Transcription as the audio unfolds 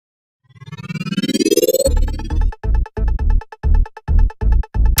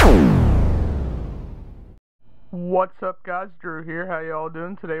What's up guys, Drew here, how y'all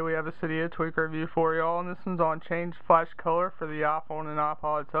doing? Today we have a Cydia Tweak review for y'all, and this one's on change flash color for the iPhone and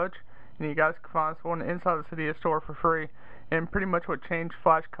iPod Touch, and you guys can find this one inside the Cydia store for free. And pretty much what change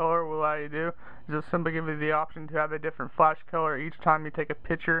flash color will allow you to do is just simply give you the option to have a different flash color each time you take a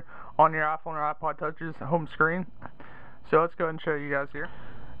picture on your iPhone or iPod Touch's home screen. So let's go ahead and show you guys here.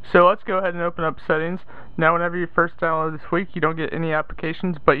 So let's go ahead and open up settings. Now whenever you first download this Tweak, you don't get any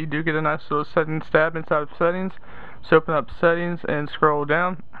applications, but you do get a nice little settings tab inside of settings. So open up settings and scroll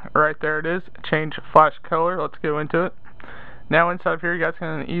down. Right there it is, change flash color. Let's go into it. Now inside of here you guys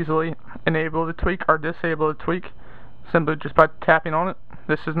can easily enable the Tweak or disable the Tweak simply just by tapping on it.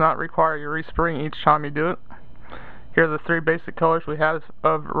 This does not require you respring each time you do it. Here are the three basic colors we have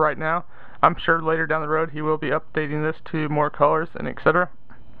of right now. I'm sure later down the road he will be updating this to more colors and etc.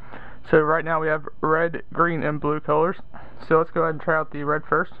 So right now we have red, green, and blue colors. So let's go ahead and try out the red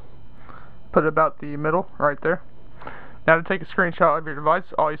first. Put it about the middle, right there. Now to take a screenshot of your device,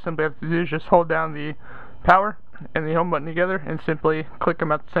 all you simply have to do is just hold down the power and the home button together and simply click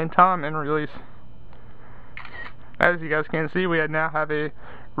them at the same time and release. As you guys can see, we now have a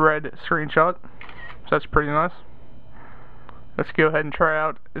red screenshot. So that's pretty nice. Let's go ahead and try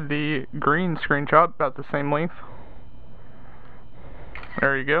out the green screenshot, about the same length.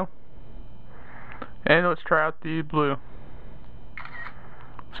 There you go. And let's try out the blue.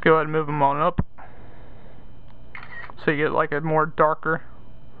 Let's go ahead and move them on up, so you get like a more darker.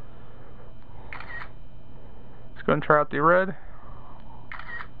 Let's go and try out the red.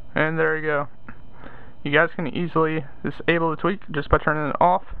 And there you go. You guys can easily disable the Tweak just by turning it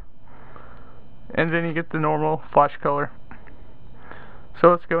off, and then you get the normal flash color.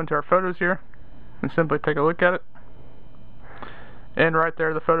 So let's go into our photos here and simply take a look at it. And right there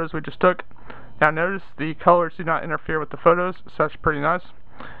are the photos we just took. Now notice the colors do not interfere with the photos, so that's pretty nice.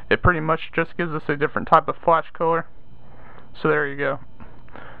 It pretty much just gives us a different type of flash color. So there you go.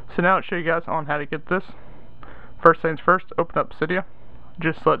 So now I'll show you guys on how to get this. First things first, open up Cydia.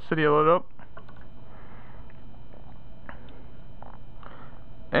 Just let Cydia load up.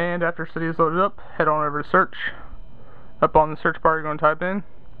 And after Cydia's loaded up, head on over to search. Up on the search bar you're going to type in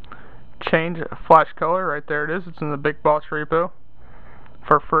change flash color. Right there it is. It's in the Big Boss repo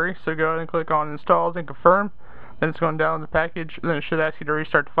for free. So go ahead and click on install and confirm. Then it's going down the package. Then it should ask you to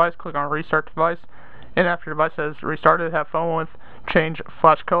restart device. Click on restart device. And after your device has restarted, have fun with change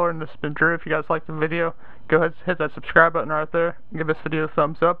flash color. And this has been Drew. If you guys liked the video, go ahead and hit that subscribe button right there. Give this video a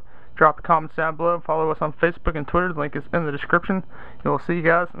thumbs up. Drop a comment down below. Follow us on Facebook and Twitter. The link is in the description. And we'll see you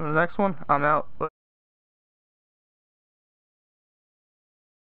guys in the next one. I'm out.